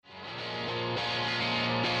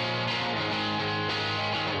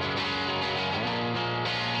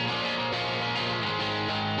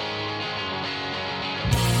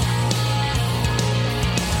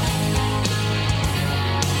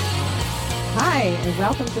Hi, and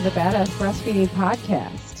welcome to the Badass Breastfeeding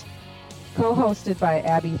Podcast, co-hosted by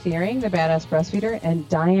Abby Fearing, the Badass Breastfeeder, and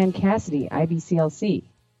Diane Cassidy, IBCLC.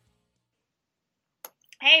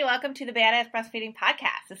 Hey, welcome to the Badass Breastfeeding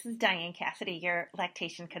Podcast. This is Diane Cassidy, your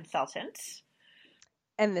lactation consultant.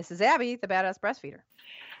 And this is Abby, the Badass Breastfeeder.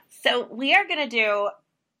 So we are going to do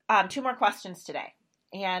 2 more questions today.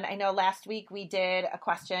 And I know last week we did a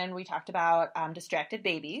question. We talked about distracted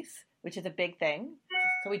babies, which is a big thing.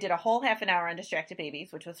 So we did a whole half an hour on distracted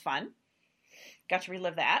babies, which was fun. Got to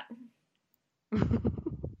relive that.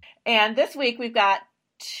 And this week we've got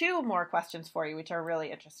 2 more questions for you, which are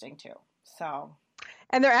really interesting too.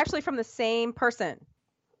 And they're actually from the same person.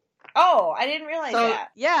 Oh, I didn't realize that.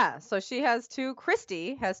 Yeah, so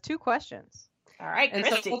Christy has 2 questions. All right, and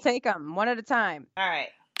Christy. So we'll take them one at a time. All right.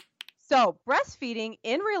 So breastfeeding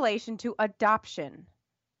in relation to adoption,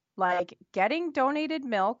 like getting donated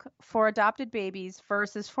milk for adopted babies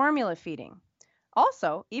versus formula feeding.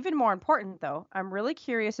 Also, even more important though, I'm really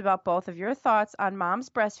curious about both of your thoughts on moms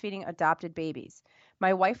breastfeeding adopted babies.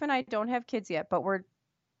 My wife and I don't have kids yet, but we're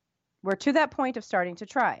to that point of starting to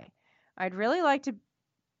try. I'd really like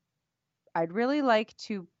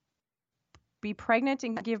to be pregnant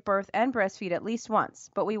and give birth and breastfeed at least once,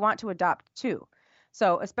 but we want to adopt too.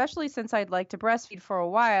 So especially since I'd like to breastfeed for a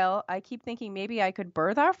while, I keep thinking maybe I could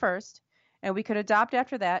birth our first and we could adopt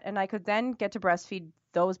after that, and I could then get to breastfeed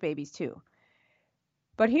those babies too.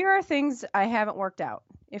 But here are things I haven't worked out.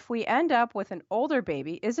 If we end up with an older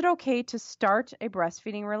baby, is it okay to start a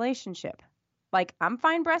breastfeeding relationship? Like, I'm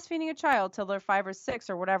fine breastfeeding a child till they're 5 or 6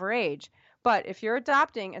 or whatever age, but if you're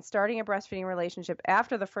adopting and starting a breastfeeding relationship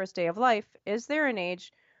after the first day of life, is there an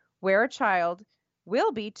age where a child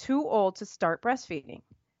will be too old to start breastfeeding?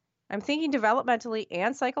 I'm thinking developmentally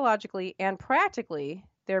and psychologically and practically,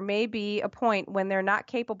 there may be a point when they're not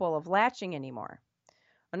capable of latching anymore.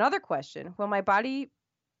 Another question, will my body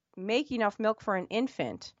make enough milk for an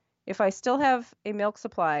infant if I still have a milk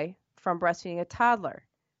supply from breastfeeding a toddler,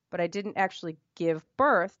 but I didn't actually give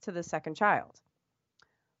birth to the second child?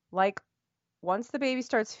 Like, once the baby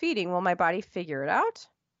starts feeding, will my body figure it out?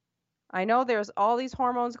 I know there's all these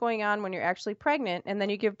hormones going on when you're actually pregnant, and then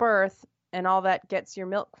you give birth, and all that gets your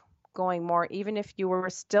milk going more, even if you were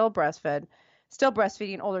still breastfeeding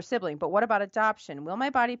an older sibling. But what about adoption? Will my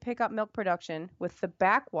body pick up milk production with the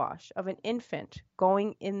backwash of an infant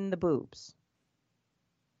going in the boobs?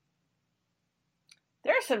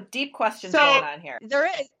 There are some deep questions going on here. There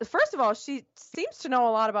is. First of all, she seems to know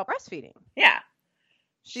a lot about breastfeeding. Yeah.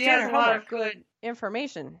 She has a lot of good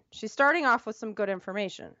information. She's starting off with some good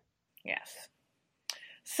information. Yes.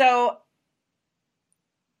 So, all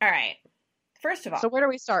right. First of all. So where do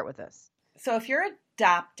we start with this? So if you're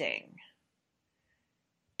adopting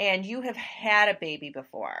and you have had a baby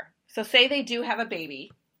before, so say they do have a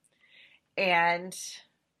baby and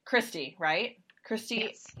Christy, right? Christy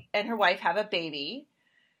Yes. and her wife have a baby,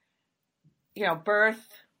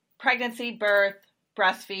 pregnancy, birth,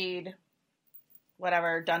 breastfeed,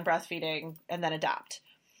 whatever, done breastfeeding, and then adopt.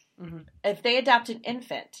 Mm-hmm. If they adopt an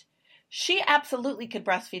infant, she absolutely could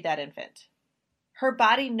breastfeed that infant. Her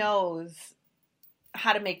body knows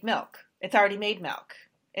how to make milk. It's already made milk.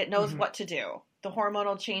 It knows what to do. The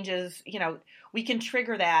hormonal changes, we can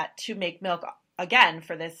trigger that to make milk again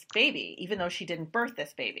for this baby, even though she didn't birth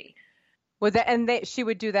this baby. She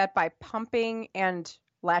would do that by pumping and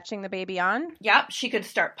latching the baby on? Yep. She could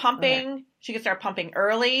start pumping. Okay. She could start pumping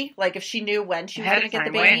early. Like if she knew when she was going to get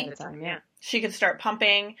the baby, she could start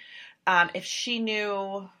pumping. If she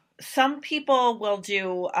knew, some people will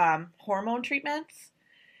do hormone treatments,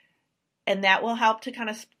 and that will help to kind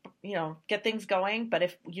of, get things going. But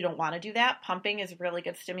if you don't want to do that, pumping is a really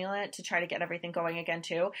good stimulant to try to get everything going again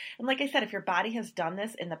too. And like I said, if your body has done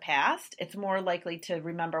this in the past, it's more likely to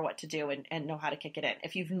remember what to do and know how to kick it in.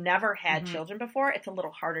 If you've never had children before, it's a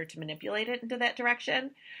little harder to manipulate it into that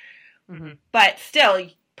direction. Mm-hmm. But still,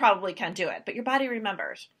 you probably can do it. But your body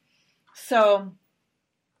remembers. So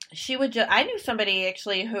she would I knew somebody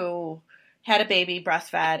actually who had a baby,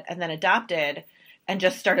 breastfed, and then adopted, and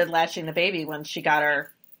just started latching the baby when she got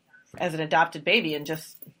her as an adopted baby and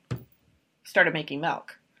just started making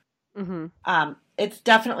milk. Mm-hmm. It's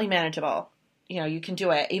definitely manageable. You can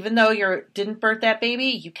do it. Even though you didn't birth that baby,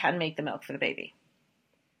 you can make the milk for the baby.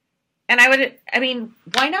 And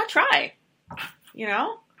why not try?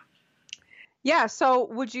 Yeah, so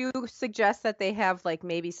would you suggest that they have like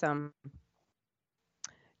maybe some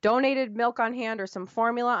donated milk on hand or some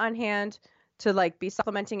formula on hand to like be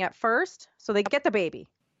supplementing at first so they get the baby?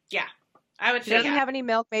 Yeah, I would say she doesn't have any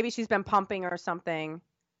milk. Maybe she's been pumping or something.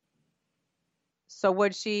 So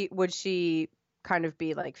would she kind of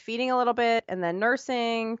be like feeding a little bit and then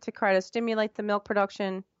nursing to try to stimulate the milk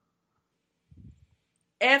production?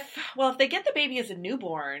 If they get the baby as a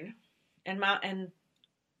newborn and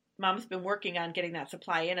mom's been working on getting that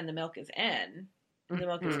supply in and the milk is in and the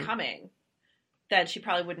milk is coming, then she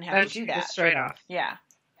probably wouldn't have to do that. Straight off. Yeah.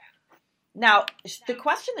 Now, the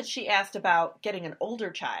question that she asked about getting an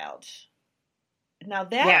older child, now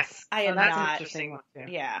that yes. I am that's not, an interesting one too.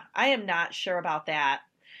 Yeah, I am not sure about that.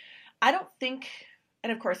 I don't think,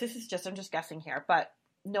 and of course I'm just guessing here, but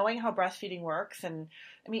knowing how breastfeeding works, and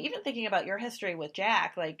I mean, even thinking about your history with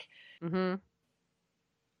Jack, like, I mean,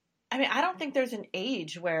 I don't think there's an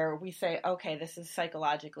age where we say, okay, this is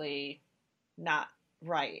psychologically not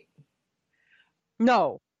right.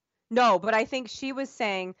 No, but I think she was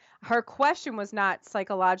saying her question was not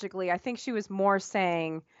psychologically. I think she was more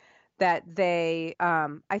saying that they,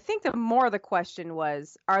 I think the question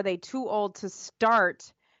was, are they too old to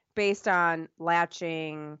start based on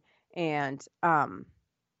latching and,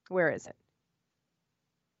 where is it?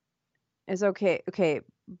 Is okay.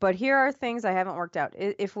 But here are things I haven't worked out.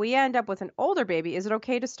 If we end up with an older baby, is it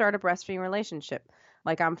okay to start a breastfeeding relationship?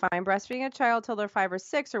 Like, I'm fine breastfeeding a child till they're 5 or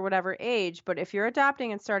 6 or whatever age, but if you're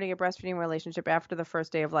adopting and starting a breastfeeding relationship after the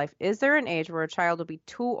first day of life, is there an age where a child will be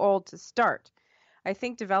too old to start? I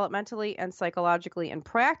think developmentally and psychologically and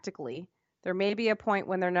practically, there may be a point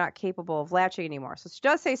when they're not capable of latching anymore. So she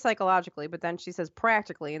does say psychologically, but then she says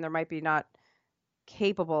practically, and there might be not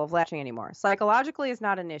capable of latching anymore. Psychologically is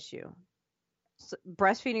not an issue.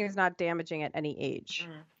 Breastfeeding is not damaging at any age.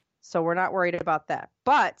 So we're not worried about that.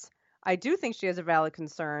 But I do think she has a valid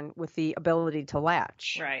concern with the ability to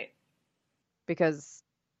latch. Right. Because,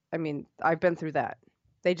 I mean, I've been through that.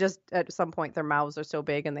 They just, at some point, their mouths are so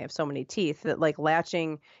big and they have so many teeth that, like,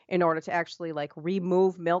 latching in order to actually, like,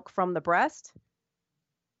 remove milk from the breast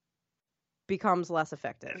becomes less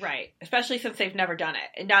effective. Right. Especially since they've never done it.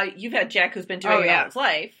 And now you've had Jack who's been doing it all his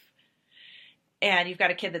life. And you've got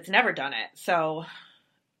a kid that's never done it. So,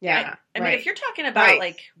 yeah. I mean, if you're talking about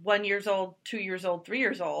like 1 year old, 2 years old, 3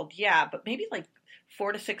 years old, yeah, but maybe like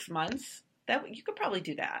 4 to 6 months, that you could probably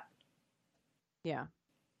do that. Yeah.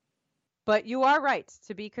 But you are right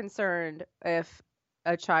to be concerned if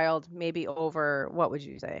a child may be over, what would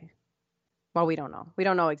you say? Well, we don't know. We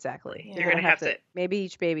don't know exactly. Yeah. You're going to have to. Maybe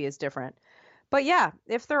each baby is different. But yeah,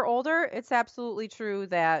 if they're older, it's absolutely true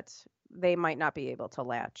that they might not be able to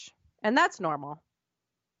latch. And that's normal.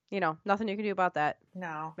 You know, nothing you can do about that.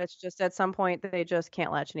 No. It's just at some point they just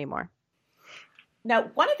can't latch anymore. Now,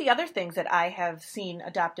 one of the other things that I have seen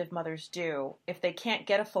adoptive mothers do, if they can't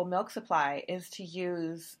get a full milk supply, is to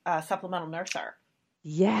use a supplemental nurser.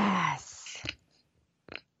 Yes.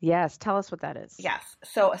 Yes. Tell us what that is. Yes.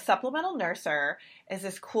 So a supplemental nurser is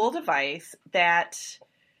this cool device that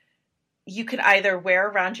you can either wear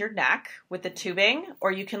around your neck with the tubing,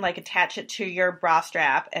 or you can like attach it to your bra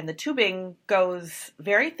strap, and the tubing goes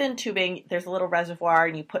very thin tubing. There's a little reservoir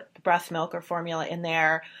and you put breast milk or formula in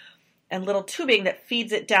there, and little tubing that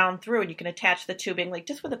feeds it down through, and you can attach the tubing like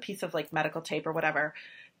just with a piece of like medical tape or whatever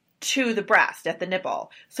to the breast at the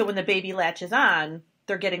nipple. So when the baby latches on,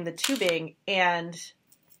 they're getting the tubing and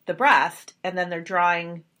the breast, and then they're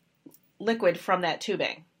drawing liquid from that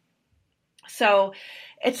tubing. So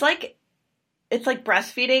it's like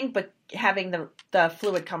breastfeeding, but having the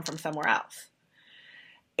fluid come from somewhere else.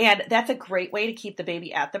 And that's a great way to keep the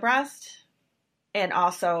baby at the breast and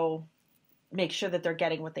also make sure that they're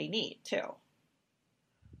getting what they need too.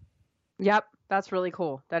 Yep. That's really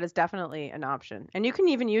cool. That is definitely an option. And you can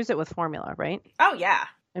even use it with formula, right? Oh, yeah.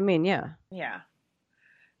 I mean, yeah. Yeah.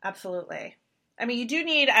 Absolutely. I mean, you do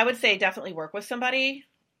need, I would say, definitely work with somebody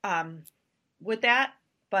with that,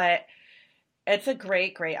 but it's a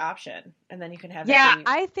great, great option. And then you can have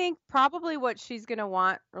I think probably what she's going to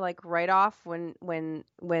want, like, right off when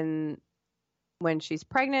she's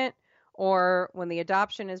pregnant, or when the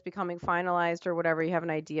adoption is becoming finalized or whatever, you have an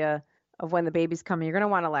idea of when the baby's coming, you're going to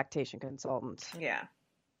want a lactation consultant. Yeah.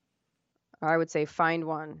 I would say find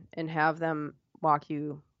one and have them walk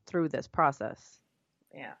you through this process.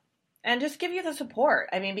 Yeah. And just give you the support.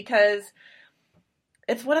 I mean, because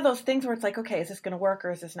it's one of those things where it's like, okay, is this going to work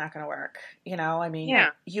or is this not going to work? You know, I mean,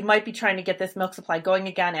 you might be trying to get this milk supply going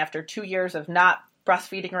again after 2 years of not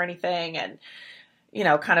breastfeeding or anything, and, you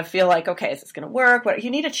know, kind of feel like, okay, is this going to work? But you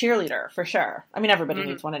need a cheerleader for sure. I mean, everybody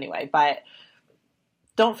needs one anyway, but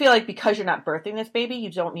don't feel like because you're not birthing this baby,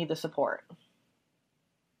 you don't need the support.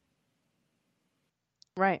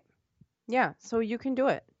 Right. Yeah. So you can do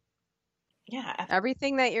it. Yeah.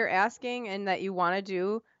 Everything that you're asking and that you want to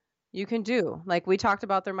do, you can do. Like we talked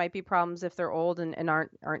about, there might be problems if they're old and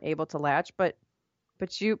aren't able to latch, but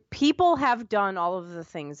But people have done all of the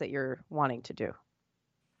things that you're wanting to do.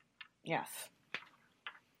 Yes.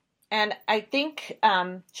 And I think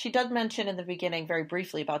she did mention in the beginning very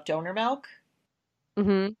briefly about donor milk.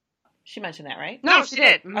 Mm-hmm. She mentioned that, right? No, she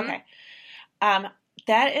did. Mm-hmm. Okay. I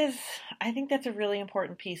think that's a really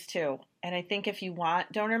important piece too. And I think if you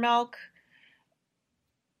want donor milk,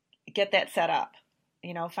 get that set up.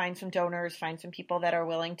 Find some donors, find some people that are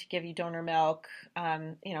willing to give you donor milk,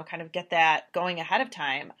 kind of get that going ahead of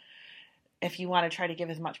time if you want to try to give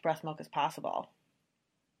as much breast milk as possible.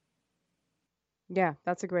 Yeah,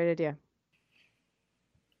 that's a great idea.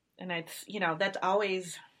 And it's, that's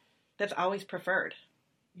always preferred.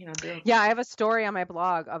 Yeah, I have a story on my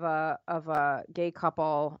blog of a gay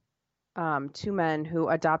couple, 2 men who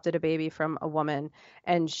adopted a baby from a woman,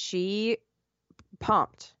 and she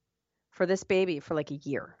pumped for this baby for like a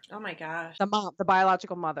year. Oh my gosh. The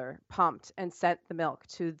biological mother pumped and sent the milk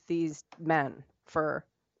to these men for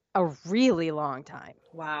a really long time.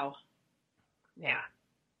 Wow. Yeah.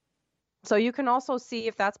 So you can also see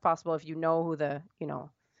if that's possible if you know who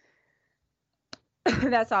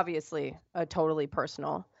that's obviously a totally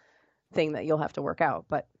personal thing that you'll have to work out,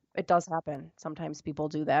 but it does happen. Sometimes people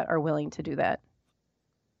do that, are willing to do that.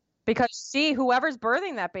 Because whoever's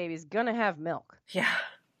birthing that baby is going to have milk. Yeah.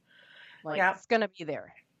 It's going to be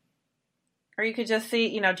there. Or you could just see,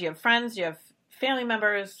 do you have friends, do you have family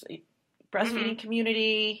members, breastfeeding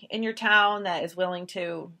community in your town that is willing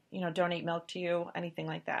to, donate milk to you, anything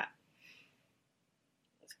like that.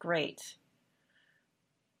 It's great.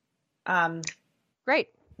 Great.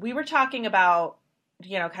 We were talking about,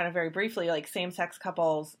 kind of very briefly, like same-sex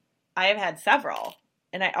couples. I have had several,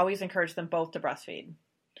 and I always encourage them both to breastfeed.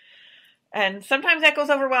 And sometimes that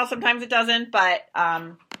goes over well, sometimes it doesn't, but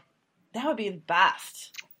that would be the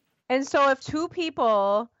best. And so if 2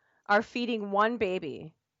 people are feeding one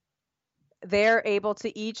baby, they're able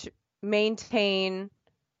to each maintain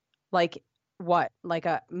like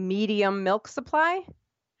a medium milk supply?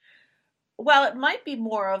 Well, it might be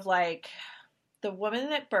more of like the woman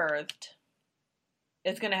that birthed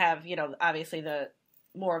is going to have, obviously the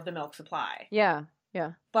more of the milk supply. Yeah.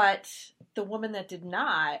 Yeah. But the woman that did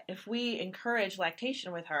not, if we encourage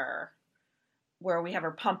lactation with her, where we have her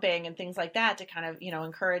pumping and things like that to kind of,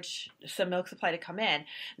 encourage some milk supply to come in,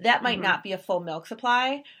 that might not be a full milk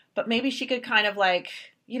supply, but maybe she could kind of like,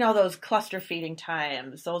 those cluster feeding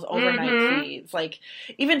times, those overnight feeds, like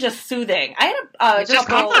even just soothing. I had just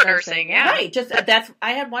comfort nursing, yeah. Right.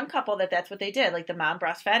 I had one couple that's what they did. Like the mom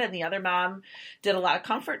breastfed and the other mom did a lot of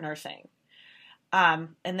comfort nursing.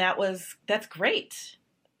 And that's great.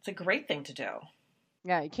 It's a great thing to do.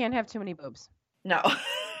 Yeah. You can't have too many boobs. No.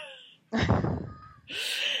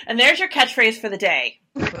 And there's your catchphrase for the day.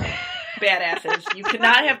 Badasses. You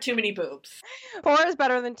cannot have too many boobs. 4 is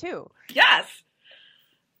better than 2. Yes.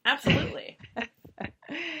 Absolutely.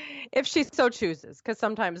 If she so chooses, because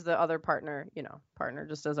sometimes the other partner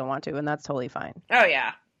just doesn't want to, and that's totally fine. Oh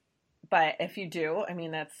yeah. But if you do,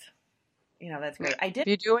 that's great. If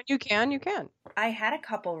you do and you can. I had a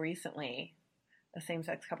couple recently, a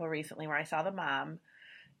same-sex couple recently, where I saw the mom,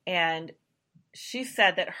 and she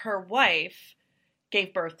said that her wife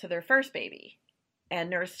gave birth to their first baby and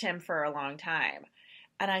nursed him for a long time.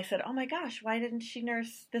 And I said, oh my gosh, why didn't she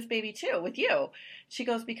nurse this baby too with you? She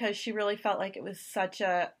goes, because she really felt like it was such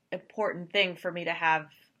a important thing for me to have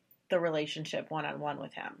the relationship one-on-one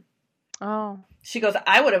with him. Oh. She goes,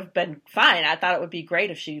 I would have been fine. I thought it would be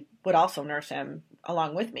great if she would also nurse him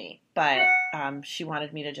along with me. But she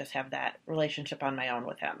wanted me to just have that relationship on my own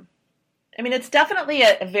with him. It's definitely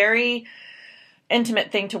a very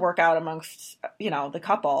intimate thing to work out amongst, the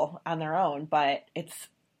couple on their own. But it's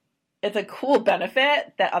a cool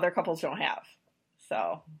benefit that other couples don't have.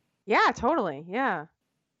 So. Yeah, totally. Yeah.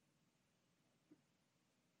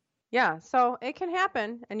 Yeah. So it can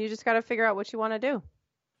happen, and you just got to figure out what you want to do.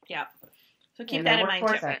 Yeah. So keep that in mind.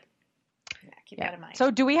 Yeah, keep that in mind.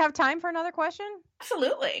 So do we have time for another question?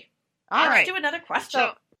 Absolutely. All right. Let's do another question.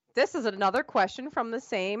 So this is another question from the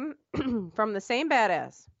same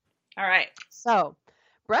badass. All right. So,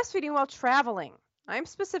 breastfeeding while traveling. I'm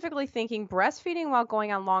specifically thinking breastfeeding while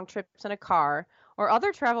going on long trips in a car or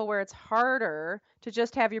other travel where it's harder to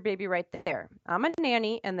just have your baby right there. I'm a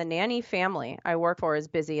nanny, and the nanny family I work for is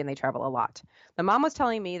busy and they travel a lot. The mom was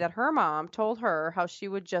telling me that her mom told her how she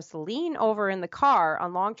would just lean over in the car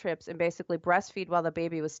on long trips and basically breastfeed while the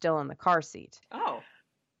baby was still in the car seat. Oh.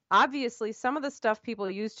 Obviously, some of the stuff people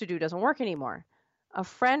used to do doesn't work anymore. A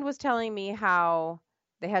friend was telling me how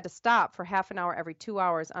they had to stop for half an hour every 2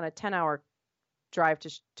 hours on a 10-hour drive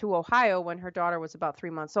to Ohio when her daughter was about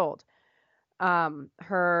 3 months old.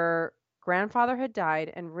 Her Grandfather had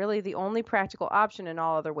died, and really the only practical option in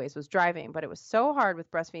all other ways was driving, but it was so hard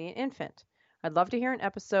with breastfeeding an infant. I'd love to hear an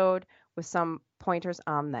episode with some pointers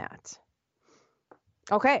on that.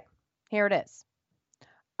 Okay, here it is.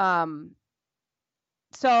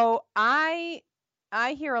 So I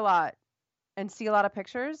hear a lot and see a lot of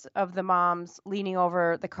pictures of the moms leaning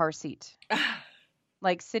over the car seat,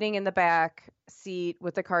 like sitting in the back seat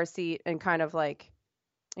with the car seat and kind of like,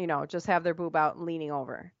 just have their boob out and leaning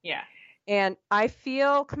over. Yeah. And I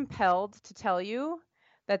feel compelled to tell you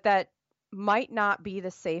that might not be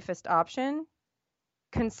the safest option,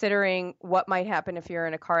 considering what might happen if you're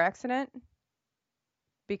in a car accident,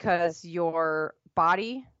 because your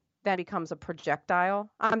body then becomes a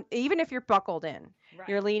projectile. Even if you're buckled in, right.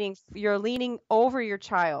 You're leaning over your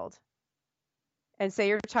child, and say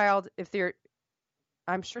your child,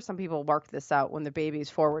 I'm sure some people work this out when the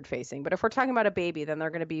baby's forward facing, but if we're talking about a baby, then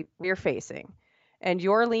they're going to be rear facing, and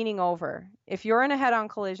you're leaning over. If you're in a head-on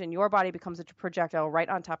collision, your body becomes a projectile right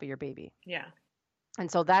on top of your baby. Yeah.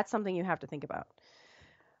 And so that's something you have to think about.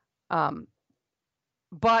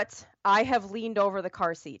 But I have leaned over the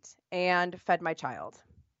car seat and fed my child.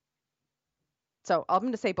 So I'm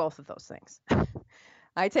going to say both of those things.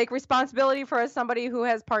 I take responsibility for as somebody who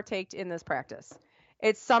has partaked in this practice.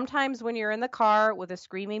 It's sometimes when you're in the car with a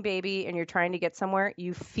screaming baby and you're trying to get somewhere,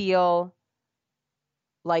 you feel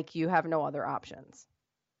like you have no other options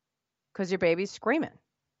because your baby's screaming.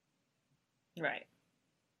 Right.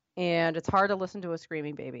 And it's hard to listen to a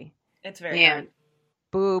screaming baby. It's very hard.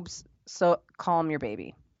 Boobs, so calm your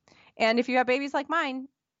baby. And if you have babies like mine,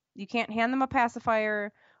 you can't hand them a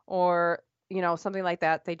pacifier or, something like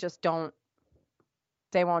that. They just don't,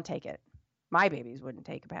 they won't take it. My babies wouldn't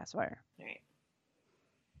take a pacifier. Right.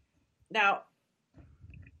 Now,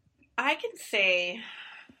 I can say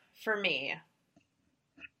for me,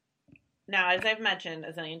 now, as I've mentioned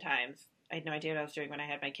a zillion times, I had no idea what I was doing when I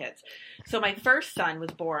had my kids. So my first son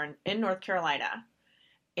was born in North Carolina,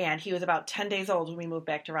 and he was about 10 days old when we moved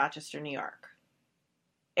back to Rochester, New York.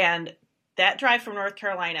 And that drive from North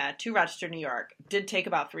Carolina to Rochester, New York did take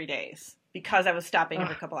about 3 days because I was stopping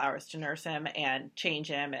every couple hours to nurse him and change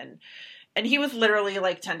him. And he was literally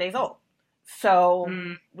like 10 days old. So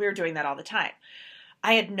we were doing that all the time.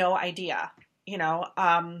 I had no idea,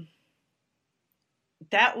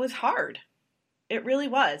 that was hard. It really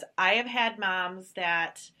was. I have had moms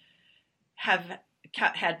that have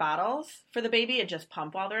had bottles for the baby and just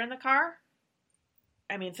pump while they're in the car.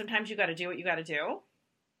 I mean, sometimes you got to do what you got to do.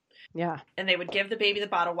 Yeah. And they would give the baby the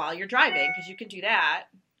bottle while you're driving, because you can do that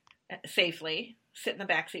safely. Sit in the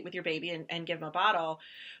back seat with your baby and give them a bottle,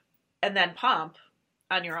 and then pump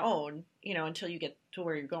on your own, until you get to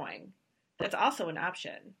where you're going. That's also an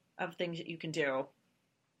option of things that you can do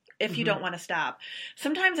if you don't want to stop.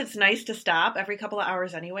 Sometimes it's nice to stop every couple of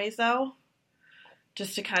hours anyways, though,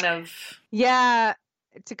 just to kind of... Yeah,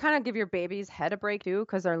 to kind of give your baby's head a break, too,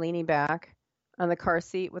 because they're leaning back on the car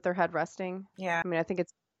seat with their head resting. Yeah. I mean, I think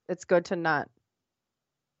it's good to not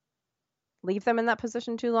leave them in that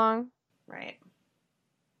position too long. Right.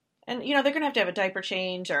 And, they're going to have a diaper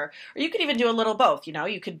change, or you could even do a little both.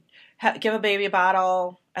 You could give a baby a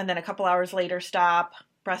bottle and then a couple hours later stop,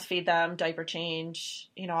 breastfeed them, diaper change,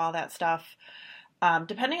 all that stuff,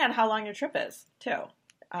 depending on how long your trip is, too.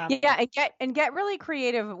 Yeah, and get really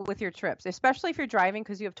creative with your trips, especially if you're driving,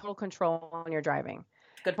 because you have total control when you're driving.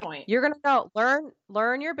 Good point. You're going to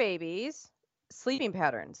learn your baby's sleeping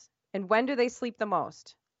patterns. And when do they sleep the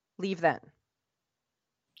most? Leave then.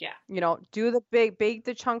 Yeah. Do the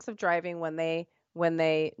big chunks of driving when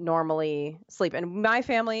they normally sleep. And my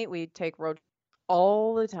family, we take road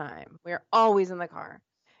all the time. We're always in the car.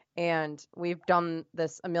 And we've done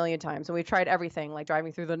this a million times. And we've tried everything, like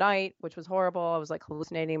driving through the night, which was horrible. I was like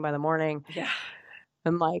hallucinating by the morning. Yeah.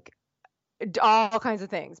 And like all kinds of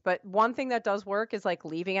things. But one thing that does work is like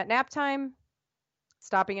leaving at nap time,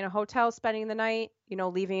 stopping in a hotel, spending the night,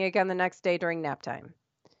 leaving again the next day during nap time.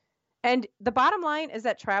 And the bottom line is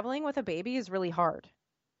that traveling with a baby is really hard.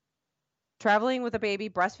 Traveling with a baby,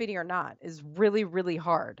 breastfeeding or not, is really, really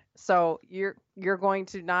hard. So you're going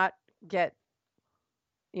to not get,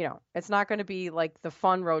 it's not going to be like the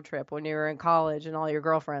fun road trip when you were in college and all your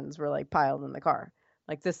girlfriends were like piled in the car.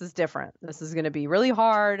 Like, this is different. This is going to be really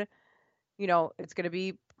hard. It's going to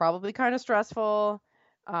be probably kind of stressful.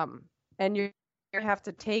 And you have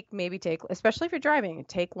to take, especially if you're driving,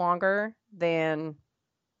 take longer than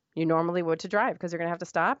you normally would to drive, because you're going to have to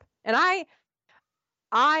stop. And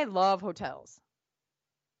I love hotels.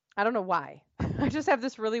 I don't know why. I just have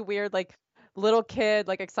this really weird, like, little kid,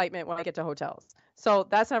 like, excitement when I get to hotels. So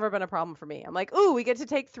that's never been a problem for me. I'm like, ooh, we get to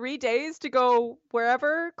take 3 days to go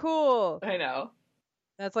wherever? Cool. I know.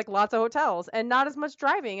 That's like lots of hotels and not as much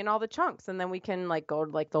driving and all the chunks. And then we can like go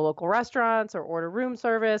to like the local restaurants or order room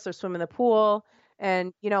service or swim in the pool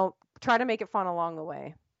and, try to make it fun along the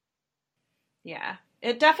way. Yeah,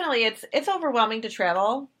 it definitely, it's overwhelming to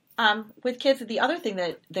travel with kids. The other thing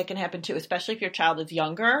that can happen too, especially if your child is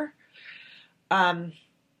younger, that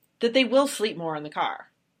they will sleep more in the car.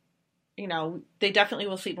 They definitely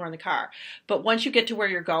will sleep more in the car. But once you get to where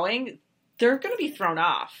you're going, they're going to be thrown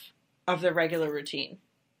off of their regular routine.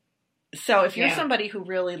 So if you're somebody who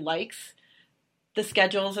really likes the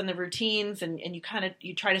schedules and the routines and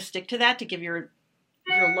you try to stick to that to give your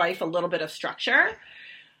life a little bit of structure,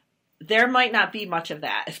 there might not be much of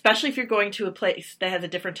that, especially if you're going to a place that has a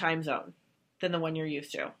different time zone than the one you're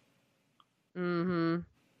used to. Mm-hmm.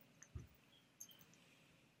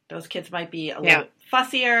 Those kids might be a little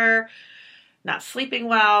fussier, not sleeping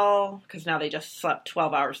well, because now they just slept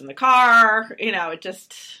 12 hours in the car. It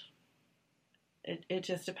just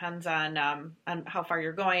depends on how far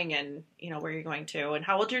you're going and, where you're going to and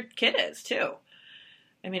how old your kid is too.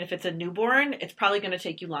 I mean, if it's a newborn, it's probably going to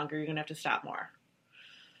take you longer. You're going to have to stop more.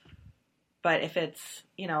 But if it's,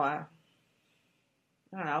 I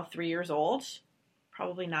don't know, 3 years old,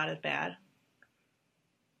 probably not as bad.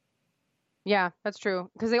 Yeah, that's true.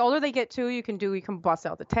 Because the older they get too, you can bust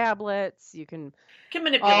out the tablets, you can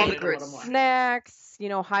manipulate it a little more. Snacks,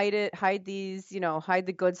 hide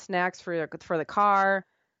the good snacks for the car,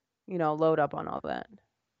 load up on all that.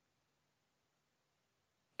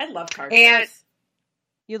 I love car trips.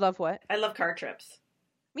 You love what? I love car trips.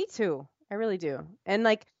 Me too. I really do. And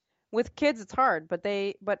like with kids, it's hard, but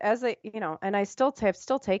as they, and I have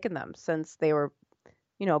still taken them since they were,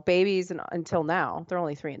 babies and until now. They're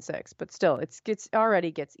only 3 and 6, but still, it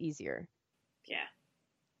already gets easier. Yeah.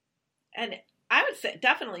 And I would say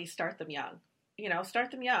definitely start them young.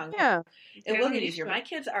 Start them young. Yeah. It will get easier. My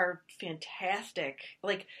kids are fantastic.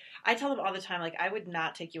 Like, I tell them all the time, like, I would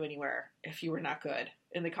not take you anywhere if you were not good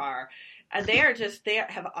in the car. And they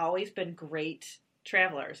have always been great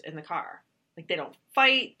travelers in the car. Like, they don't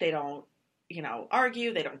fight. They don't,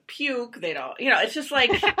 argue. They don't puke. They don't, it's just like,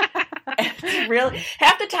 it's really,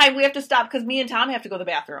 half the time we have to stop because me and Tom have to go to the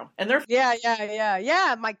bathroom. And they're.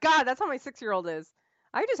 Yeah. My God, that's how my 6-year-old is.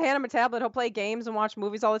 I just hand him a tablet. He'll play games and watch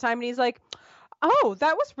movies all the time. And he's like, oh,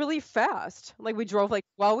 that was really fast. Like we drove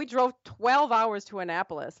 12 hours to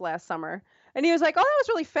Annapolis last summer. And he was like, oh, that was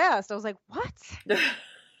really fast. I was like, what?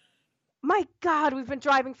 My God, we've been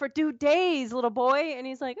driving for 2 days, little boy. And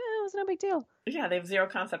he's like, it was no big deal. Yeah, they have zero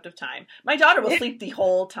concept of time. My daughter will sleep the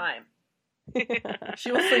whole time.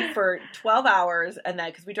 She will sleep for 12 hours. And then,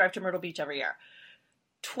 because we drive to Myrtle Beach every year.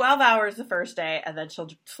 12 hours the first day, and then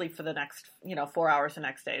she'll sleep for the next, 4 hours the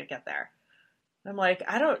next day to get there. I'm like,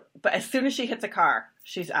 but as soon as she hits a car,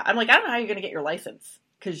 I'm like, I don't know how you're going to get your license,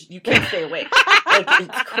 because you can't stay awake. Like,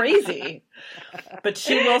 it's crazy. But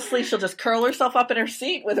she will sleep. She'll just curl herself up in her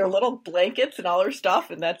seat with her little blankets and all her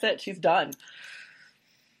stuff, and that's it. She's done.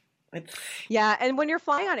 Yeah, and when you're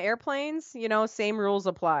flying on airplanes, same rules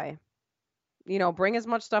apply. Bring as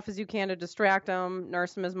much stuff as you can to distract them,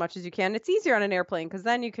 nurse them as much as you can. It's easier on an airplane because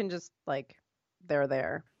then you can just, they're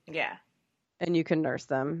there. Yeah. And you can nurse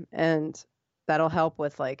them. And that'll help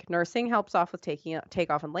with, nursing helps off with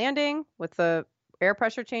takeoff and landing with the air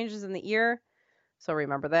pressure changes in the ear. So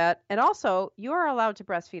remember that. And also, you are allowed to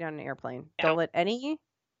breastfeed on an airplane. Yeah. Don't let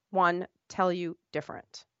anyone tell you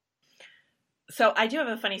different. So I do have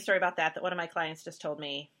a funny story about that one of my clients just told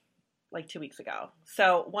me 2 weeks ago.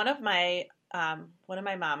 So one of my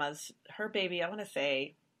mamas, her baby, I want to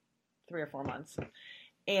say 3 or 4 months,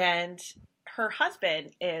 and her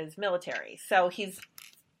husband is military. So he's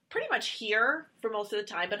pretty much here for most of the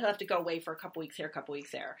time, but he'll have to go away for a couple weeks here, a couple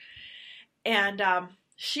weeks there. And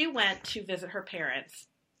she went to visit her parents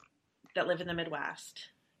that live in the Midwest,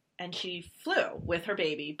 and she flew with her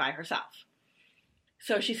baby by herself.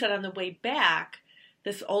 So she said on the way back,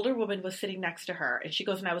 this older woman was sitting next to her, and she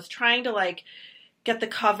goes, and I was trying to get the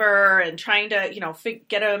cover and trying to,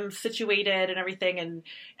 get him situated and everything.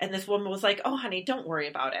 And this woman was like, oh, honey, don't worry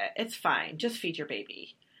about it. It's fine. Just feed your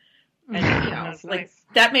baby. And, nice.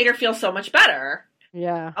 That made her feel so much better.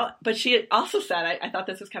 Yeah. Oh, but she also said, I thought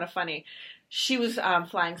this was kind of funny. She was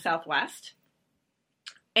flying Southwest,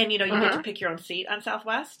 and, you get to pick your own seat on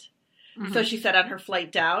Southwest. Mm-hmm. So she said on her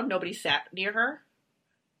flight down, nobody sat near her.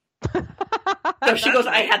 So she goes,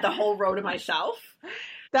 I had the whole row to myself.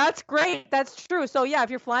 That's great. That's true. So yeah, if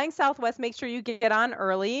you're flying Southwest, make sure you get on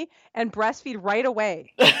early and breastfeed right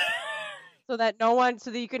away. so that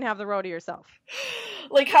you can have the row to yourself.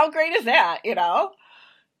 How great is that,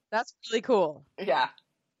 That's really cool. Yeah.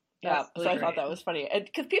 Yeah. Really so I thought that was funny.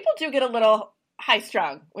 Because people do get a little high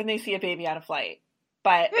strung when they see a baby on a flight.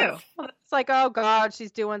 But it's like, oh God,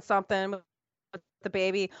 she's doing something with the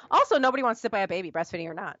baby. Also, nobody wants to sit by a baby, breastfeeding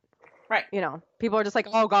or not. Right. You know, people are just like,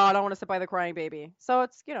 oh God, I want to sit by the crying baby. So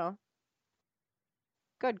it's, you know,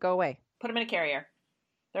 good, go away. Put them in a carrier.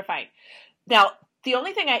 They're fine. Now, the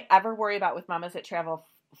only thing I ever worry about with mamas that travel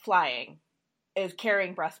flying is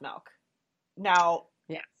carrying breast milk. Now,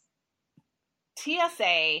 yes.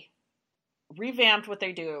 TSA revamped what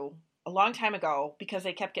they do a long time ago because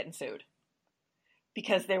they kept getting sued.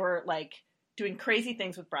 Because they were like doing crazy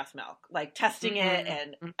things with breast milk, like testing it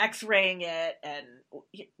and x-raying it and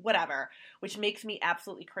whatever, which makes me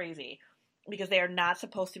absolutely crazy because they are not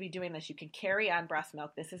supposed to be doing this. You can carry on breast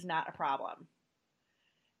milk. This is not a problem.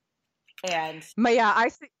 And yeah, I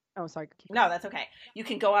see. Oh, sorry. No, that's okay. You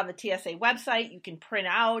can go on the TSA website. You can print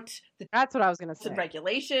out that's what I was going to say.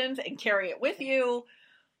 Regulations and carry it with you.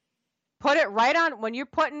 Put it right on when you're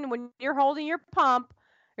holding your pump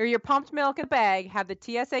or your pumped milk in a bag. Have the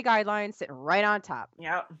TSA guidelines sitting right on top.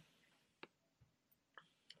 Yep.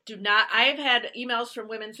 I've had emails from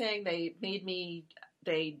women saying they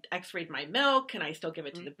x-rayed my milk. Can I still give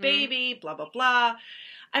it to the baby? Blah, blah, blah.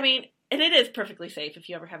 I mean, and it is perfectly safe if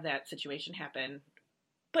you ever have that situation happen.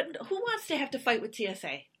 But who wants to have to fight with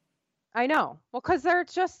TSA? I know. Well, because they're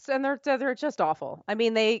just awful. I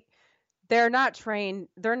mean, they're not trained.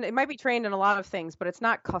 They might be trained in a lot of things, but it's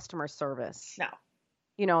not customer service. No.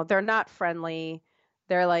 You know, they're not friendly.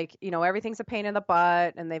 They're like, you know, everything's a pain in the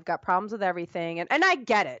butt and they've got problems with everything. And I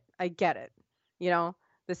get it. You know,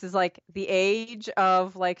 this is like the age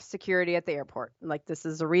of like security at the airport. Like this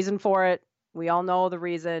is the reason for it. We all know the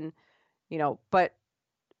reason, you know, but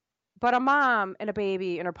a mom and a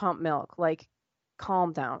baby and her pump milk, like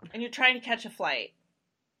calm down. And you're trying to catch a flight,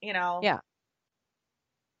 you know? Yeah.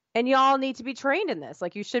 And y'all need to be trained in this.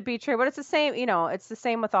 Like you should be trained, but it's the same, you know, it's the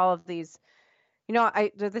same with all of these. You know,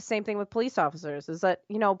 do the same thing with police officers is that,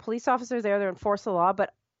 you know, police officers, they enforce the law,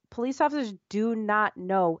 but police officers do not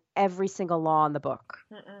know every single law in the book.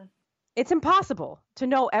 Mm-mm. It's impossible to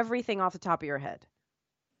know everything off the top of your head.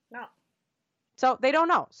 No. So they don't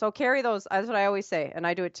know. So carry those. That's what I always say. And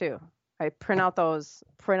I do it too. I print out the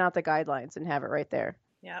guidelines and have it right there.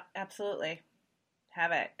 Yeah, absolutely.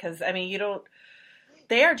 Have it. Because, I mean,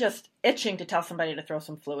 they are just itching to tell somebody to throw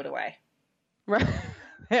some fluid away. Right.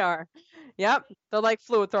 They are. Yep. They're like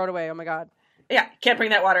fluid, throw it away. Oh my God. Yeah. Can't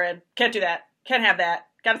bring that water in. Can't do that. Can't have that.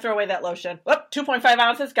 Got to throw away that lotion. Whoop, 2.5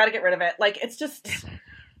 ounces. Got to get rid of it. Like, it's just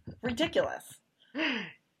ridiculous.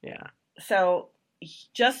 Yeah. So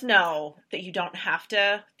just know that you don't have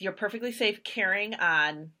to, you're perfectly safe carrying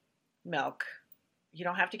on milk. You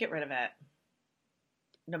don't have to get rid of it,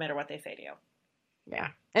 no matter what they say to you. Yeah.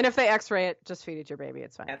 And if they x-ray it, just feed it to your baby.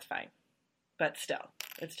 It's fine. That's fine. But still,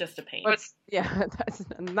 it's just a pain. That's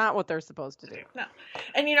not what they're supposed to do. No.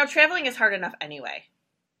 And, you know, traveling is hard enough anyway.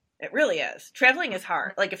 It really is. Traveling is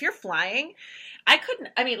hard. Like, if you're flying,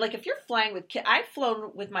 if you're flying with kids, I've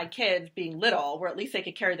flown with my kids being little, where at least they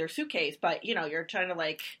could carry their suitcase, but, you know, you're trying to,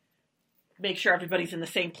 like, make sure everybody's in the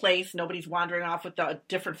same place, nobody's wandering off with a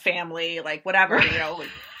different family, like, whatever, you know,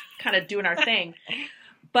 kind of doing our thing.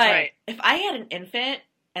 But if I had an infant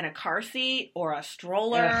and a car seat or a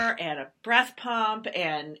stroller and a breast pump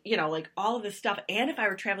and, you know, like, all of this stuff, and if I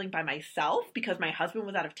were traveling by myself because my husband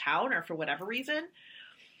was out of town or for whatever reason,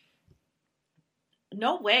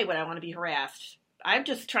 no way would I want to be harassed. I'm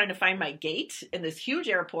just trying to find my gate in this huge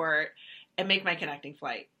airport and make my connecting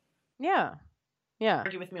flight. Yeah. Yeah.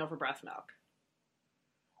 Argue with me over breast milk.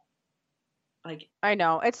 Like, I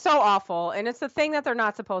know. It's so awful. And it's the thing that they're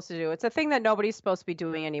not supposed to do. It's a thing that nobody's supposed to be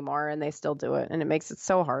doing anymore, and they still do it. And it makes it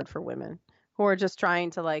so hard for women who are just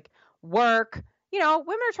trying to, like, work. You know,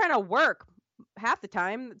 women are trying to work half the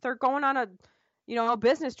time. They're going on a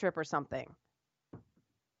business trip or something.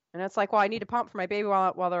 And it's like, well, I need to pump for my baby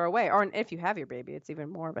while they're away. Or if you have your baby, it's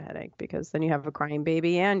even more of a headache because then you have a crying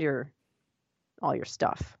baby and all your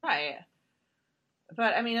stuff. Right.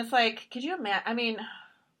 But, I mean, it's like, could you imagine? I mean,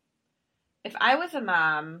 if I was a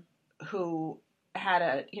mom who had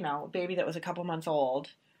a baby that was a couple months old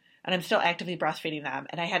and I'm still actively breastfeeding them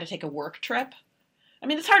and I had to take a work trip, I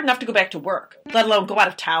mean, it's hard enough to go back to work, let alone go out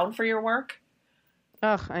of town for your work.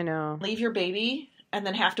 Ugh, I know. Leave your baby and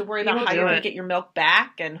then have to worry about how you're going to get your milk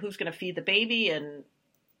back and who's going to feed the baby and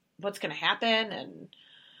what's going to happen. And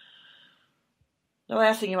the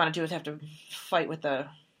last thing you want to do is have to fight with the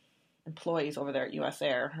employees over there at US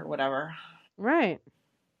Air or whatever. Right.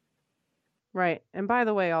 Right. And by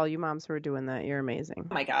the way, all you moms who are doing that, you're amazing.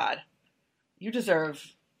 Oh my God. You deserve,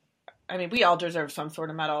 I mean, we all deserve some sort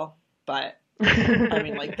of medal, but I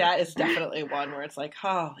mean, like, that is definitely one where it's like,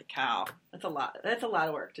 holy cow, that's a lot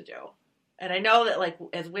of work to do. And I know that, like,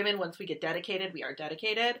 as women, once we get dedicated, we are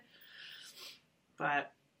dedicated.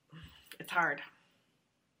 But it's hard.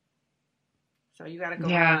 So you got to go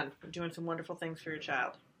on. You're doing some wonderful things for your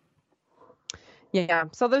child. Yeah.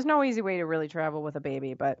 So there's no easy way to really travel with a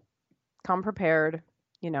baby, but come prepared,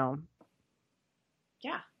 you know.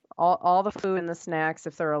 Yeah. All the food and the snacks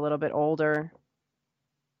if they're a little bit older.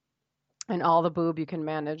 And all the boob you can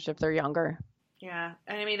manage if they're younger. Yeah.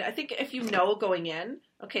 And I mean, I think if you know going in,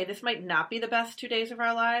 okay, this might not be the best 2 days of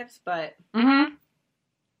our lives, but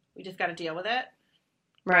we just got to deal with it.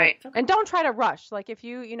 Right. Okay. And don't try to rush. Like if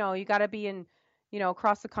you got to be in,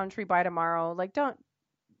 across the country by tomorrow, like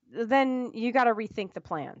then you got to rethink the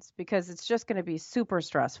plans because it's just going to be super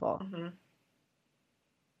stressful. Mm-hmm.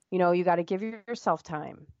 You got to give yourself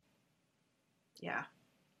time. Yeah.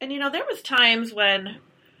 And there was times when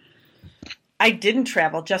I didn't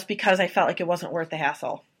travel just because I felt like it wasn't worth the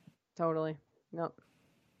hassle. Totally. Nope.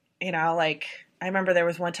 Like I remember there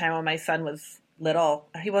was one time when my son was little.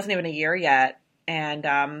 He wasn't even a year yet. And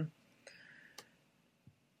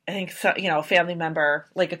I think, so, a family member,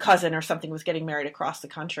 like a cousin or something, was getting married across the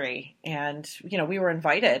country. And, we were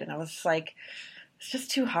invited. And I was just like, it's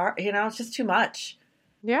just too hard. It's just too much.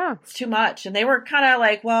 Yeah. It's too much. And they were kind of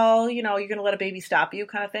like, well, you're going to let a baby stop you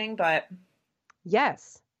kind of thing. But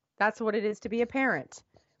yes, that's what it is to be a parent.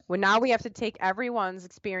 Well, now we have to take everyone's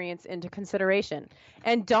experience into consideration.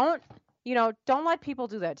 And don't let people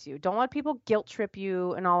do that to you. Don't let people guilt trip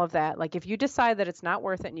you and all of that. Like if you decide that it's not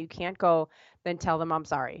worth it and you can't go, then tell them, I'm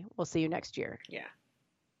sorry. We'll see you next year. Yeah.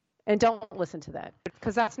 And don't listen to that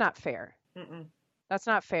because that's not fair. Mm-mm. That's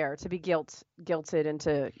not fair to be guilted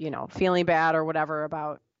into, feeling bad or whatever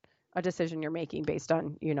about a decision you're making based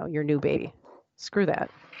on, your new baby. Screw that.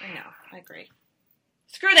 I know. I agree.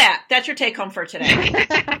 Screw that. That's your take home for today.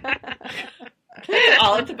 That's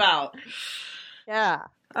all it's about. Yeah.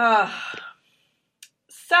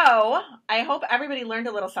 So I hope everybody learned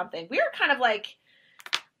a little something. We were kind of like,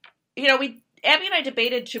 Abby and I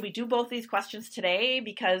debated, should we do both these questions today?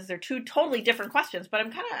 Because they're two totally different questions, but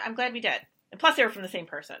I'm glad we did. And plus they were from the same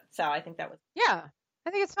person. So I think that was. Yeah,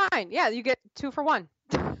 I think it's fine. Yeah. You get 2 for 1.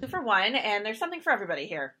 2 for 1. And there's something for everybody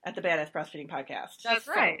here at the Badass Breastfeeding Podcast. That's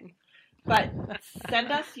right. But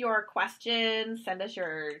send us your questions, send us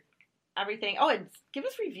your everything. Oh, and give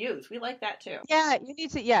us reviews. We like that too. Yeah, you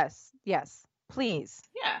need to. Yes. Please.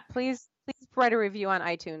 Yeah. Please write a review on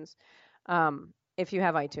iTunes if you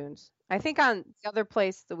have iTunes. I think on the other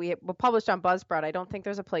place that we published on Buzzsprout, I don't think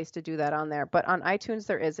there's a place to do that on there. But on iTunes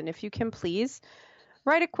there is. And if you can please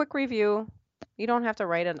write a quick review. You don't have to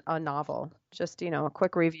write a novel. Just, a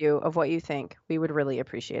quick review of what you think. We would really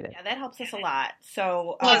appreciate it. Yeah, that helps us a lot.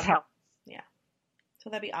 So does help. Yeah. So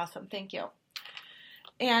that'd be awesome. Thank you.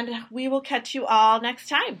 And we will catch you all next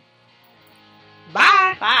time.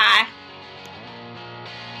 Bye. Bye.